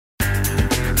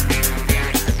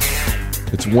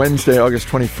It's Wednesday, August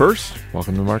 21st.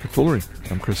 Welcome to Market Foolery.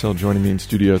 I'm Chris Hill. Joining me in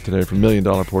studio today from $1 Million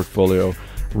Portfolio,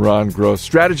 Ron Gross.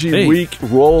 Strategy Week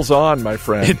rolls on, my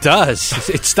friend. It does.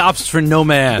 It stops for no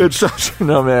man. It stops for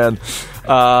no man.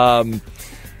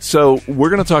 So we're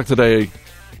going to talk today.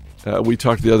 We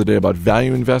talked the other day about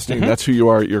value investing. Mm-hmm. That's who you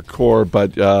are at your core.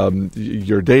 But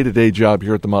your day-to-day job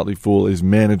here at the Motley Fool is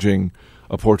managing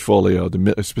a portfolio,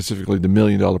 specifically the $1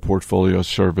 Million Portfolio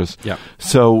Service. Yeah.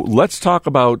 So let's talk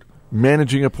about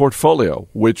managing a portfolio,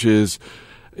 which is,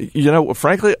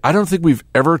 frankly, I don't think we've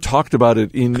ever talked about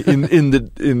it in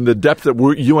the depth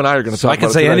that you and I are going to talk about. I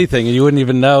could say anything, and you wouldn't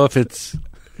even know if it's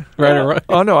right or wrong.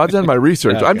 Oh no, I've done my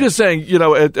research. Okay. I'm just saying,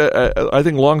 I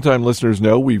think longtime listeners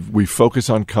know we focus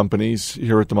on companies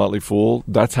here at the Motley Fool.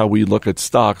 That's how we look at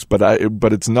stocks. But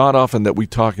it's not often that we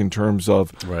talk in terms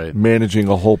of managing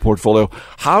a whole portfolio.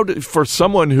 For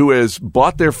someone who has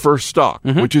bought their first stock,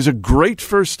 mm-hmm. which is a great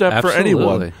first step for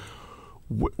anyone.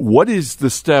 What is the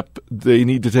step they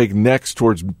need to take next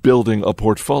towards building a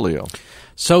portfolio?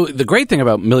 So the great thing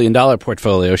about $1 Million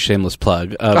Portfolio, shameless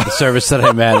plug, the service that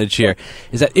I manage here,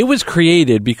 is that it was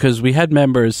created because we had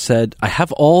members said, I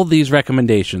have all these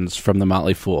recommendations from the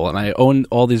Motley Fool, and I own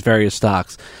all these various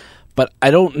stocks, but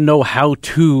I don't know how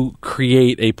to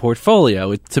create a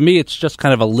portfolio. To me, it's just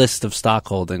kind of a list of stock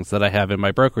holdings that I have in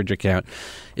my brokerage account.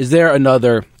 Is there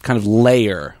another kind of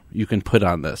layer you can put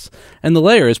on this? And the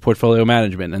layer is portfolio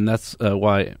management, and that's how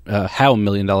 $1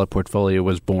 Million Portfolio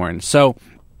was born. So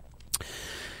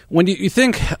when you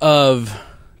think of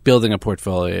building a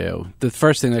portfolio, the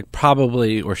first thing that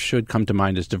probably or should come to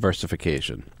mind is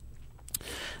diversification.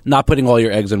 Not putting all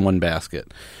your eggs in one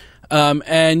basket.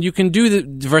 And you can do the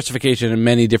diversification in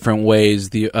many different ways.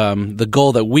 The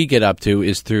goal that we get up to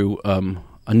is through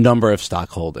a number of stock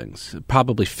holdings,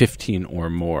 probably 15 or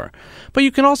more. But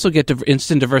you can also get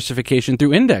instant diversification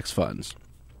through index funds.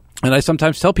 And I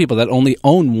sometimes tell people that only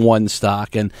own one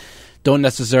stock and don't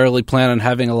necessarily plan on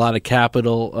having a lot of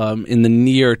capital in the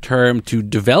near term to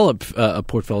develop a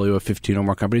portfolio of 15 or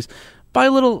more companies. Buy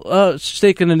a little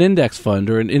stake in an index fund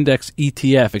or an index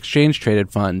ETF, exchange-traded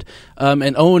fund,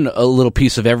 and own a little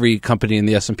piece of every company in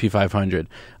the S&P 500.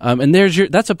 And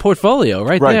that's a portfolio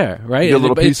right there, right? A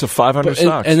little piece of 500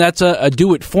 stocks. And that's a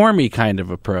do-it-for-me kind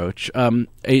of approach.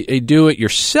 A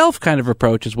do-it-yourself kind of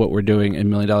approach is what we're doing in $1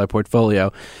 Million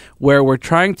Portfolio, where we're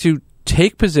trying to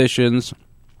take positions.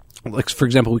 Like, for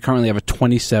example, we currently have a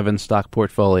 27-stock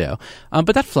portfolio,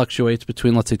 but that fluctuates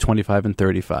between, let's say, 25 and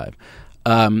 35.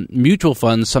 Mutual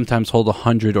funds sometimes hold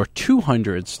 100 or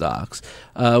 200 stocks.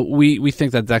 We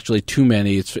think that's actually too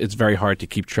many. It's very hard to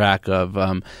keep track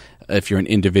of if you're an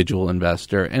individual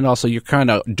investor. And also, you're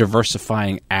kind of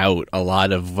diversifying out a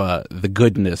lot of the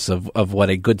goodness of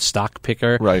what a good stock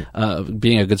picker,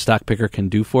 being a good stock picker can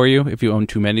do for you. If you own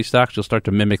too many stocks, you'll start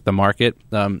to mimic the market,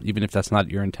 even if that's not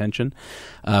your intention.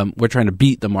 We're trying to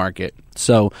beat the market.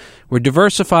 So we're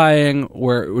diversifying.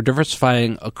 We're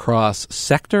diversifying across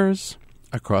sectors,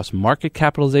 across market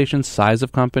capitalization, size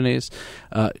of companies,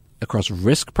 across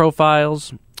risk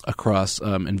profiles, across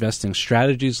investing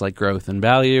strategies like growth and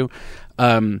value,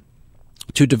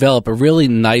 to develop a really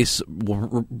nice,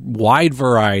 wide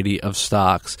variety of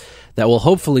stocks that will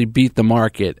hopefully beat the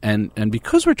market. And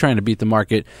because we're trying to beat the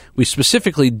market, we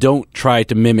specifically don't try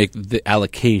to mimic the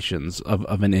allocations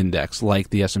of an index like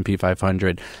the S&P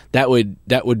 500. That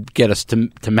would get us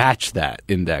to match that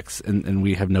index, and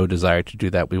we have no desire to do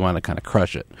that. We want to kind of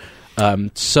crush it.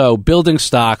 So building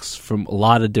stocks from a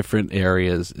lot of different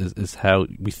areas is how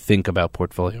we think about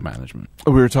portfolio management.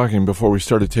 We were talking before we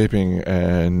started taping,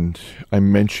 and I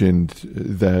mentioned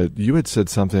that you had said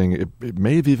something, it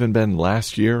may have even been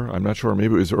last year, I'm not sure,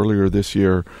 maybe it was earlier this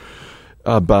year,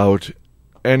 about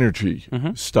energy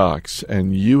stocks.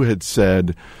 And you had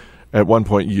said, at one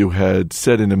point you had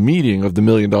said in a meeting of the $1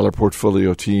 Million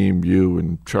Portfolio team, you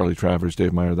and Charlie Travers,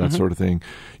 Dave Meyer, that sort of thing,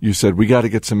 you said, we got to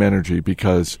get some energy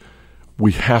because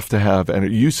we have to have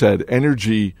energy. You said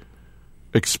energy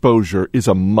exposure is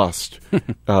a must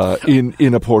in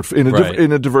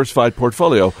a diversified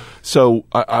portfolio. So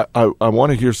I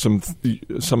want to hear some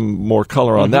more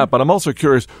color on that. But I'm also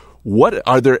curious,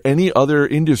 are there any other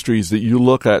industries that you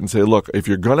look at and say, look, if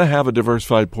you're going to have a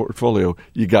diversified portfolio,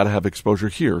 you got to have exposure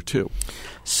here too?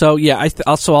 So yeah,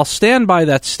 I'll stand by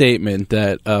that statement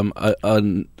that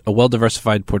a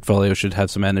well-diversified portfolio should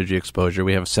have some energy exposure.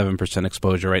 We have 7%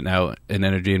 exposure right now in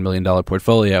energy in $1 Million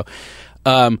Portfolio.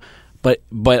 But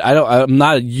I'm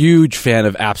not a huge fan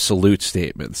of absolute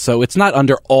statements. So it's not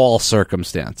under all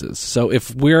circumstances. So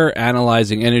if we're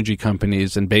analyzing energy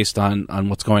companies and based on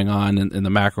what's going on in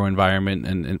the macro environment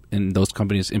and in those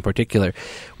companies in particular,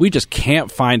 we just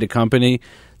can't find a company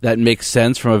that makes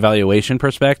sense from a valuation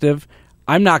perspective,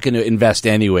 I'm not going to invest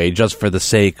anyway just for the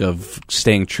sake of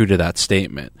staying true to that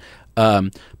statement.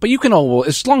 But you can,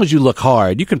 as long as you look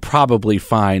hard, you can probably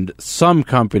find some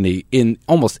company in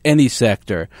almost any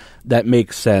sector that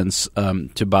makes sense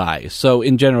to buy. So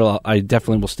in general, I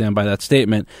definitely will stand by that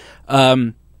statement.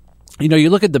 You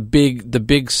look at the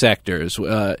big sectors: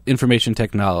 information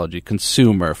technology,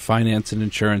 consumer, finance and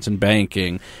insurance and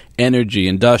banking, energy,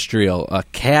 industrial.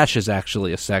 Cash is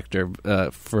actually a sector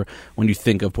for when you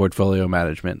think of portfolio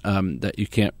management that you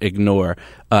can't ignore.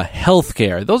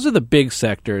 Healthcare; those are the big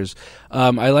sectors.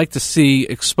 I like to see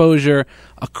exposure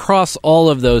across all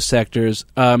of those sectors.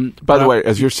 By the way,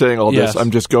 as you're saying all this, yes.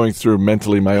 I'm just going through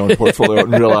mentally my own portfolio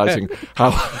and realizing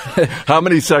how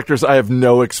many sectors I have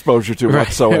no exposure to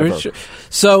whatsoever. Sure.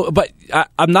 So, but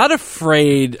I'm not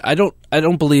afraid. I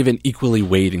don't believe in equally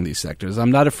weighting these sectors.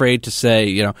 I'm not afraid to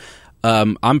say,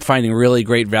 I'm finding really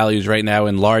great values right now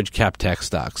in large cap tech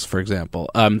stocks, for example.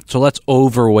 So let's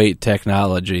overweight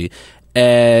technology.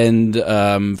 And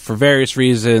for various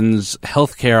reasons,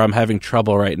 healthcare, I'm having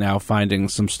trouble right now finding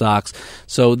some stocks.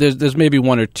 So there's maybe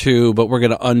one or two, but we're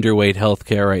going to underweight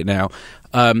healthcare right now.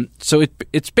 So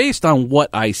it's based on what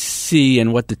I see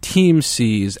and what the team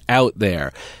sees out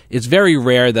there. It's very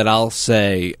rare that I'll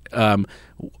say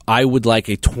I would like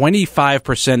a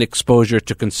 25% exposure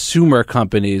to consumer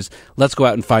companies. Let's go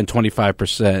out and find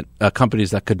 25%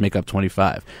 companies that could make up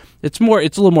 25. It's a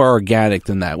little more organic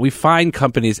than that. We find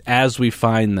companies as we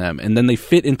find them, and then they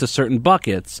fit into certain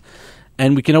buckets,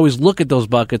 and we can always look at those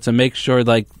buckets and make sure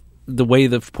like the way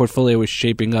the portfolio is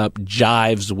shaping up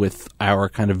jives with our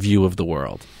kind of view of the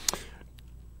world.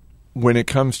 When it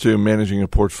comes to managing a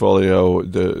portfolio,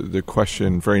 the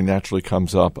question very naturally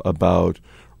comes up about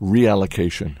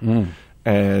reallocation.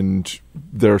 And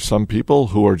there are some people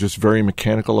who are just very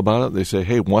mechanical about it. They say,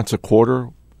 hey, once a quarter,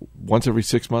 once every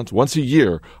 6 months, once a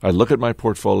year, I look at my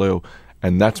portfolio,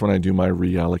 and that's when I do my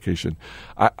reallocation.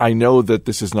 I know that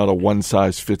this is not a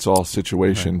one-size-fits-all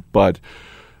situation, right. But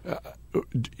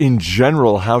in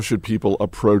general, how should people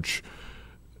approach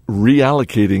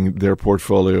reallocating their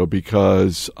portfolio?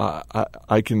 Because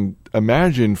I can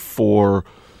imagine for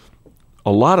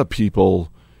a lot of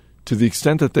people, to the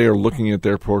extent that they are looking at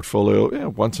their portfolio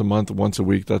once a month, once a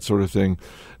week, that sort of thing,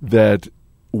 that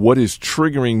what is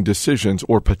triggering decisions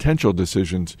or potential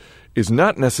decisions is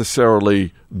not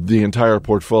necessarily the entire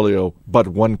portfolio, but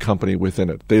one company within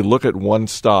it. They look at one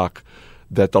stock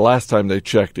that the last time they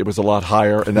checked, it was a lot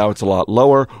higher, and now it's a lot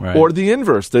lower. Right. Or the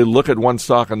inverse. They look at one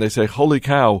stock and they say, holy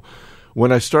cow,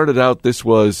 when I started out, this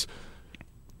was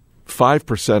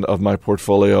 5% of my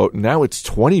portfolio. Now it's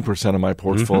 20% of my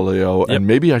portfolio, and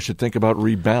maybe I should think about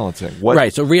rebalancing.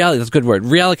 Right, so that's a good word.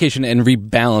 Reallocation and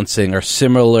rebalancing are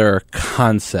similar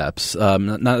concepts,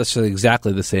 not necessarily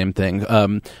exactly the same thing.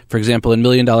 For example, in $1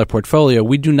 Million Portfolio,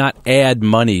 we do not add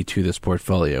money to this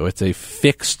portfolio. It's a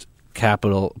fixed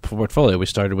capital portfolio. We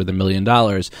started with $1 million.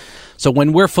 So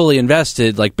when we're fully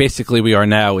invested, like basically we are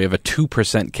now, we have a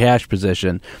 2% cash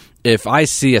position. If I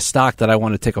see a stock that I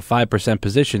want to take a 5%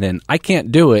 position in, I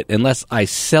can't do it unless I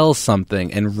sell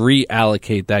something and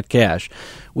reallocate that cash,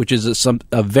 which is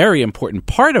a very important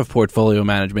part of portfolio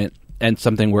management and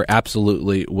something we're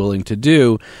absolutely willing to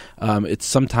do. It's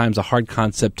sometimes a hard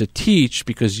concept to teach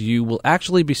because you will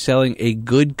actually be selling a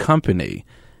good company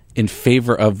in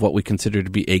favor of what we consider to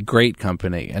be a great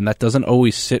company, and that doesn't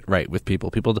always sit right with people.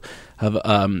 People have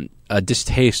a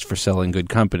distaste for selling good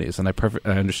companies, and I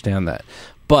understand that.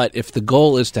 But if the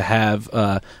goal is to have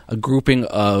a grouping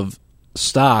of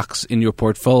stocks in your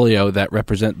portfolio that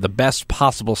represent the best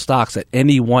possible stocks at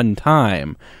any one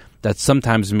time, that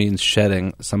sometimes means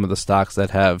shedding some of the stocks that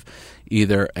have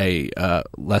either a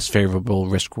less favorable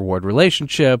risk-reward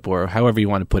relationship, or however you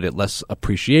want to put it, less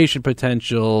appreciation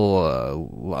potential,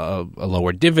 a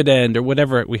lower dividend, or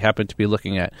whatever we happen to be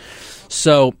looking at.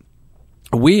 So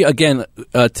we, again,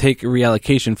 take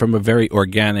reallocation from a very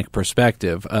organic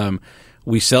perspective.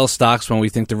 We sell stocks when we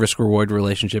think the risk-reward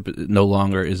relationship no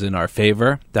longer is in our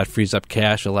favor. That frees up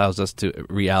cash, allows us to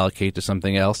reallocate to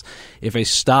something else. If a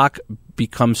stock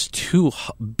becomes too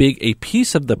big a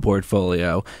piece of the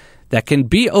portfolio, that can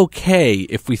be okay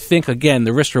if we think, again,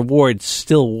 the risk-reward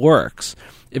still works.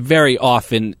 It very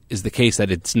often is the case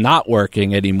that it's not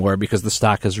working anymore because the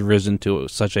stock has risen to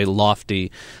such a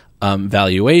lofty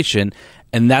valuation.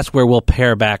 And that's where we'll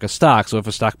pare back a stock. So if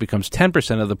a stock becomes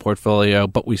 10% of the portfolio,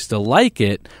 but we still like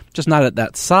it, just not at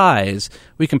that size,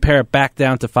 we can pare it back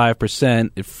down to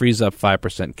 5%. It frees up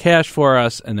 5% cash for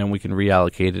us, and then we can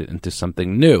reallocate it into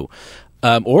something new.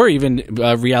 or even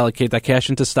reallocate that cash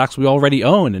into stocks we already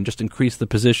own and just increase the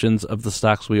positions of the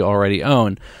stocks we already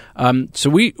own. So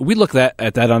we look at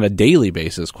that on a daily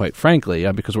basis, quite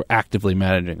frankly, because we're actively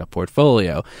managing a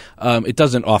portfolio. It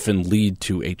doesn't often lead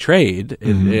to a trade.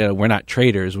 We're not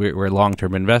traders. We're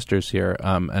long-term investors here.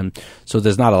 And so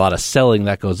there's not a lot of selling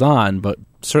that goes on, but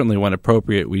certainly when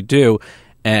appropriate, we do.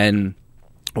 And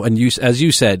as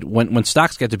you said, when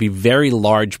stocks get to be very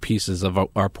large pieces of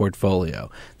our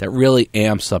portfolio, that really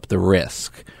amps up the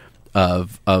risk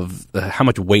of how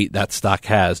much weight that stock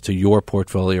has to your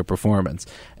portfolio performance.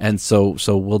 And so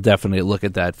we'll definitely look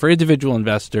at that. For individual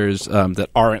investors that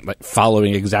aren't like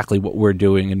following exactly what we're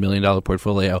doing in $1 Million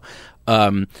Portfolio,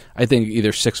 I think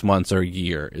either 6 months or a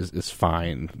year is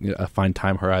fine, a fine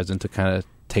time horizon to kind of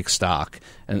take stock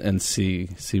and see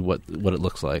what it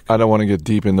looks like. I don't want to get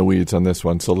deep in the weeds on this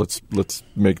one, so let's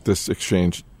make this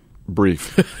exchange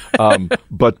brief.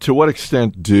 But to what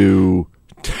extent do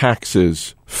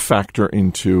taxes factor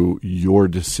into your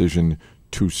decision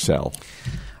to sell?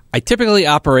 I typically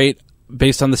operate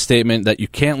based on the statement that you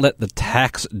can't let the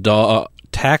tax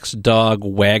tail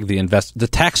wag the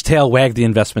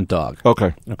investment dog.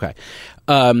 Okay.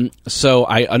 So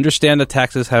I understand that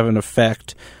taxes have an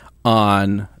effect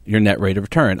on your net rate of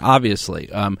return, obviously.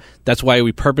 That's why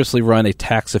we purposely run a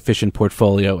tax-efficient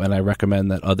portfolio, and I recommend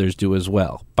that others do as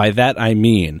well. By that I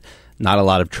mean not a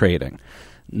lot of trading,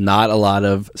 not a lot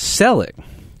of selling,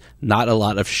 not a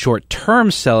lot of short-term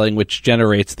selling, which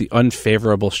generates the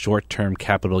unfavorable short-term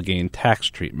capital gain tax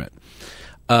treatment.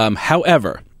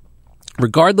 However,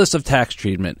 regardless of tax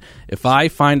treatment, if I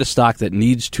find a stock that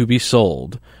needs to be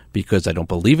sold because I don't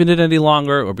believe in it any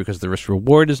longer or because the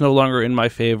risk-reward is no longer in my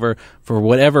favor, for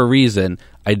whatever reason,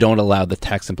 I don't allow the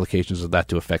tax implications of that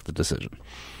to affect the decision.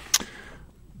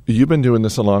 You've been doing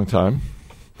this a long time.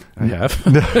 I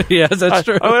have. Yes, that's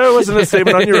true. I wasn't a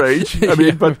statement on your age. I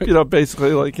mean, but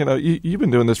basically, you've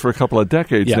been doing this for a couple of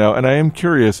decades now, and I am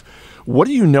curious, what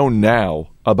do you know now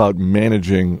about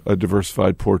managing a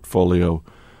diversified portfolio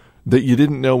that you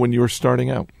didn't know when you were starting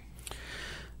out?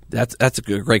 That's a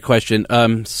great question.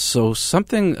 So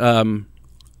something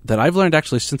that I've learned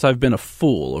actually since I've been a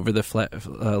fool over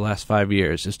the last 5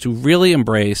 years is to really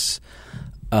embrace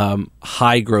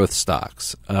high growth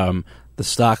stocks. The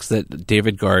stocks that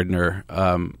David Gardner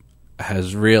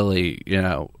has really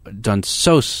done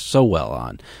so well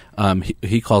on.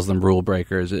 He calls them rule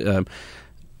breakers.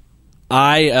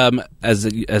 I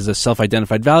as a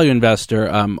self-identified value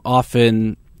investor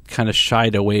often kind of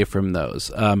shied away from those.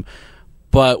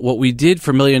 But what we did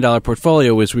for $1 Million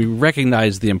Portfolio is we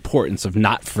recognized the importance of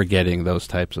not forgetting those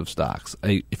types of stocks.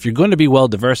 If you're going to be well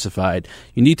diversified,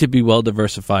 you need to be well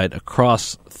diversified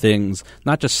across things,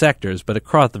 not just sectors, but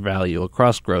across the value,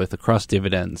 across growth, across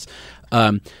dividends.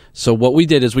 So what we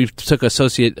did is we took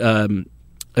associate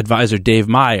advisor Dave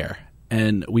Meyer,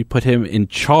 and we put him in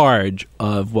charge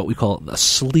of what we call the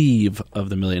sleeve of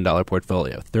the $1 Million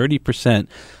Portfolio. 30%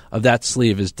 of that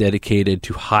sleeve is dedicated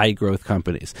to high growth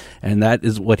companies. And that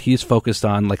is what he's focused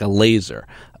on like a laser,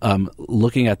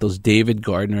 looking at those David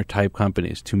Gardner type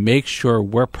companies to make sure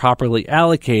we're properly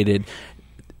allocated.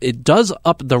 It does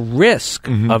up the risk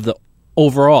of the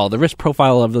risk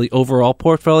profile of the overall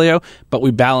portfolio, but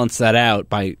we balance that out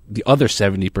by the other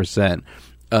 70%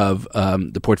 of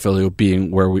the portfolio being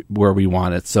where we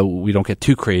want it, so we don't get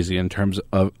too crazy in terms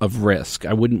of risk.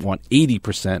 I wouldn't want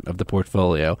 80% of the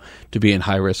portfolio to be in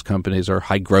high-risk companies or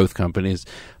high-growth companies,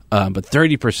 but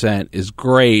 30% is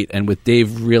great, and with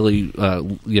Dave really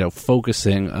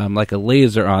focusing like a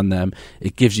laser on them,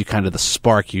 it gives you kind of the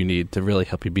spark you need to really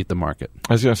help you beat the market.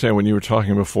 I was going to say, when you were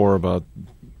talking before about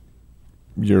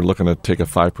you're looking to take a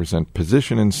 5%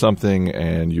 position in something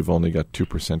and you've only got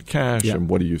 2% cash, and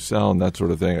what do you sell and that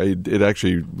sort of thing. It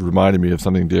actually reminded me of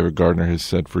something David Gardner has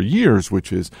said for years,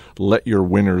 which is let your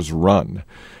winners run.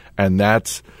 And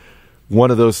that's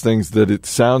one of those things that it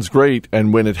sounds great,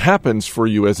 and when it happens for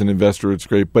you as an investor, it's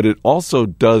great, but it also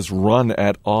does run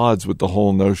at odds with the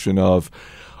whole notion of,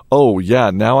 oh,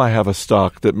 yeah, now I have a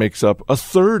stock that makes up a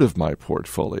third of my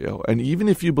portfolio. And even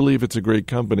if you believe it's a great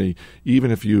company, even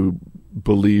if you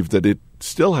believe that it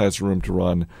still has room to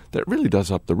run, that really does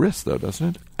up the risk, though,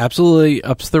 doesn't it? Absolutely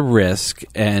ups the risk,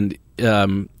 and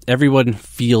everyone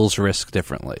feels risk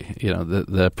differently.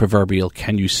 The proverbial,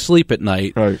 can you sleep at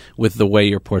night with the way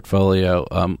your portfolio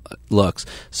looks.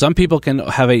 Some people can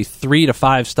have a 3 to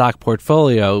 5 stock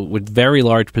portfolio with very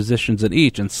large positions in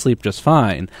each and sleep just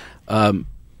fine.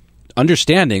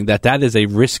 Understanding that is a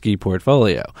risky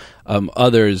portfolio.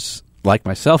 Others, like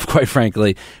myself, quite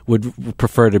frankly, would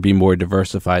prefer to be more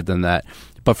diversified than that.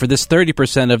 But for this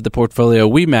 30% of the portfolio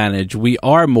we manage, we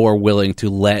are more willing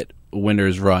to let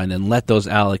winners run and let those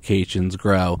allocations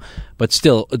grow. But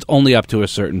still, it's only up to a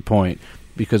certain point,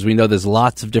 because we know there's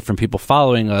lots of different people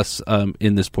following us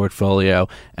in this portfolio,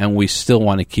 and we still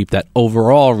want to keep that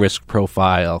overall risk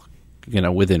profile,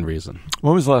 within reason.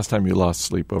 When was the last time you lost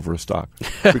sleep over a stock?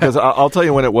 Because I'll tell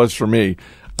you when it was for me.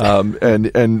 I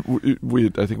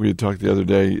think we had talked the other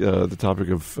day. The topic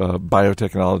of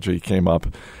biotechnology came up,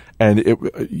 and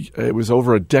it was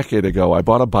over a decade ago. I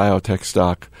bought a biotech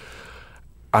stock.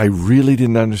 I really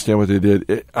didn't understand what they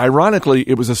did. Ironically,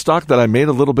 it was a stock that I made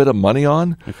a little bit of money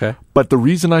on. Okay. But the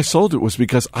reason I sold it was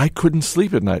because I couldn't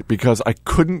sleep at night, because I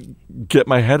couldn't get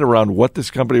my head around what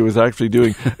this company was actually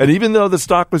doing. And even though the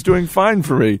stock was doing fine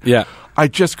for me, I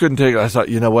just couldn't take it. I thought,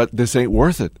 you know what? This ain't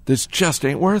worth it. This just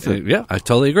ain't worth it. Yeah, I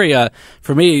totally agree.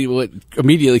 For me, what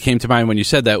immediately came to mind when you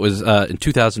said that was in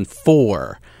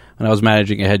 2004. When I was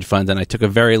managing a hedge fund, and I took a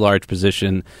very large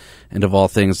position in, of all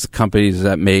things, the companies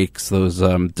that makes those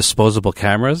disposable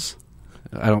cameras.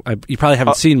 You probably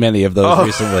haven't seen many of those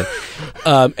recently.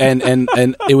 And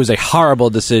it was a horrible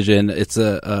decision. It's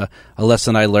a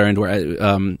lesson I learned where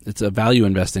it's a value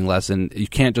investing lesson. You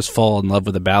can't just fall in love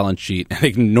with a balance sheet and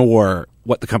ignore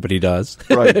what the company does.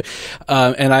 Right.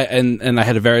 And I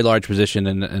had a very large position,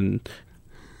 and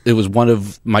it was one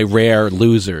of my rare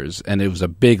losers, and it was a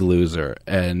big loser,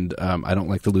 and I don't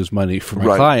like to lose money for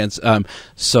my clients.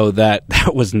 So that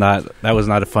was not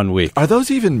a fun week. Are those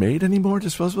even made anymore,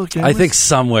 disposable cameras? I think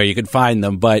somewhere you could find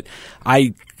them, but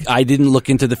I didn't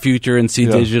look into the future and see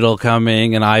digital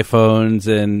coming and iPhones,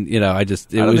 and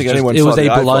it was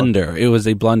a blunder. It was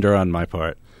a blunder on my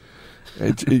part.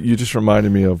 You just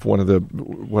reminded me of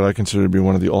what I consider to be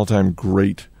one of the all-time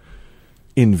great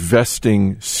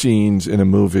investing scenes in a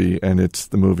movie, and it's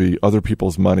the movie Other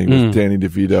People's Money with Danny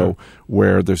DeVito,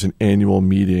 where there's an annual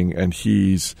meeting, and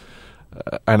he's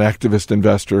an activist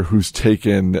investor who's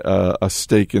taken a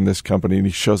stake in this company, and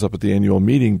he shows up at the annual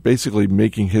meeting basically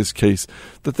making his case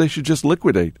that they should just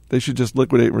liquidate. They should just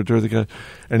liquidate and return the cash.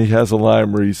 And he has a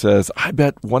line where he says, I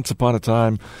bet once upon a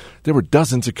time there were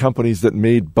dozens of companies that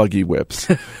made buggy whips.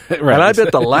 And I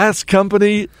bet the last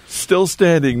company still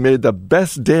standing made the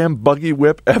best damn buggy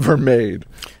whip ever made.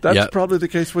 That's probably the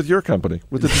case with your company,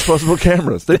 with the disposable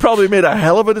cameras. They probably made a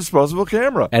hell of a disposable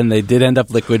camera. And they did end up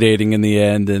liquidating in the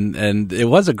end, and it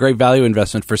was a great value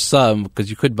investment for some, because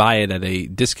you could buy it at a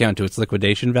discount to its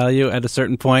liquidation value at a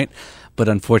certain point. But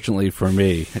unfortunately for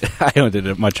me, I owned it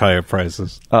at much higher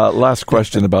prices. Last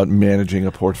question about managing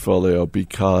a portfolio,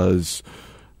 because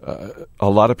a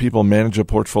lot of people manage a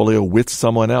portfolio with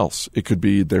someone else. It could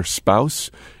be their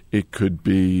spouse. It could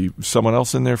be someone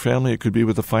else in their family. It could be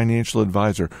with a financial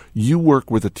advisor. You work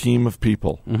with a team of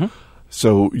people. Mm-hmm.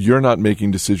 So you're not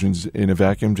making decisions in a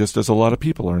vacuum, just as a lot of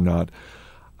people are not.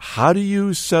 How do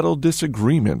you settle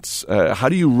disagreements? How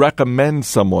do you recommend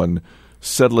someone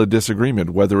settle a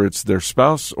disagreement, whether it's their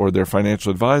spouse or their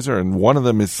financial advisor, and one of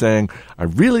them is saying, I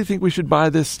really think we should buy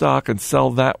this stock and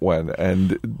sell that one?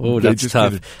 And that's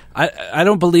tough. I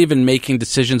don't believe in making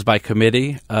decisions by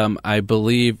committee. I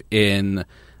believe in,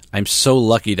 I'm so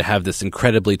lucky to have this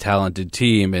incredibly talented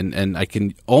team, and I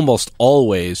can almost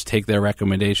always take their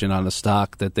recommendation on a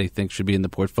stock that they think should be in the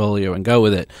portfolio and go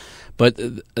with it. But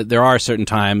there are certain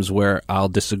times where I'll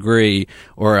disagree,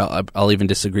 or I'll even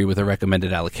disagree with a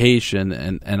recommended allocation,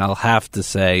 and I'll have to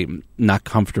say not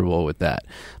comfortable with that.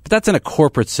 But that's in a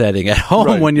corporate setting. At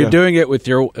home, when you're doing it with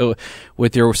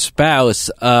your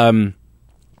spouse,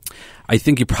 I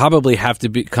think you probably have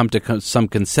to come to some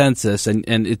consensus, and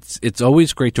it's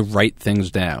always great to write things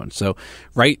down. So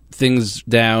write things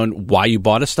down why you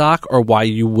bought a stock or why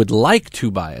you would like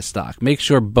to buy a stock. Make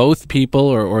sure both people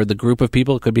or the group of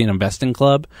people, it could be an investing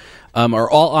club, are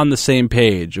all on the same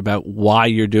page about why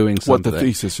you're doing something. What the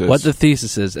thesis is. What the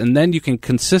thesis is. And then you can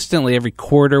consistently, every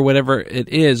quarter, whatever it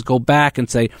is, go back and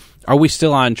say, are we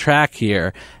still on track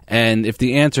here? And if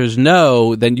the answer is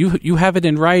no, then you have it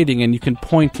in writing, and you can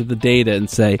point to the data and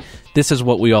say, this is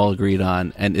what we all agreed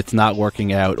on, and it's not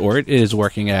working out, or it is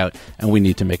working out, and we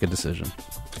need to make a decision.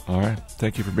 All right.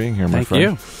 Thank you for being here, my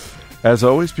friend. Thank you. As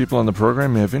always, people on the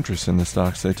program may have interest in the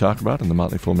stocks they talk about, and the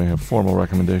Motley Fool may have formal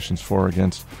recommendations for or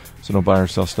against, so don't buy or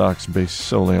sell stocks based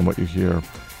solely on what you hear.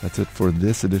 That's it for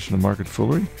this edition of Market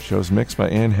Foolery. Show's mixed by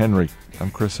Ann Henry.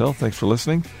 I'm Chris Hill. Thanks for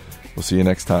listening. We'll see you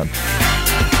next time.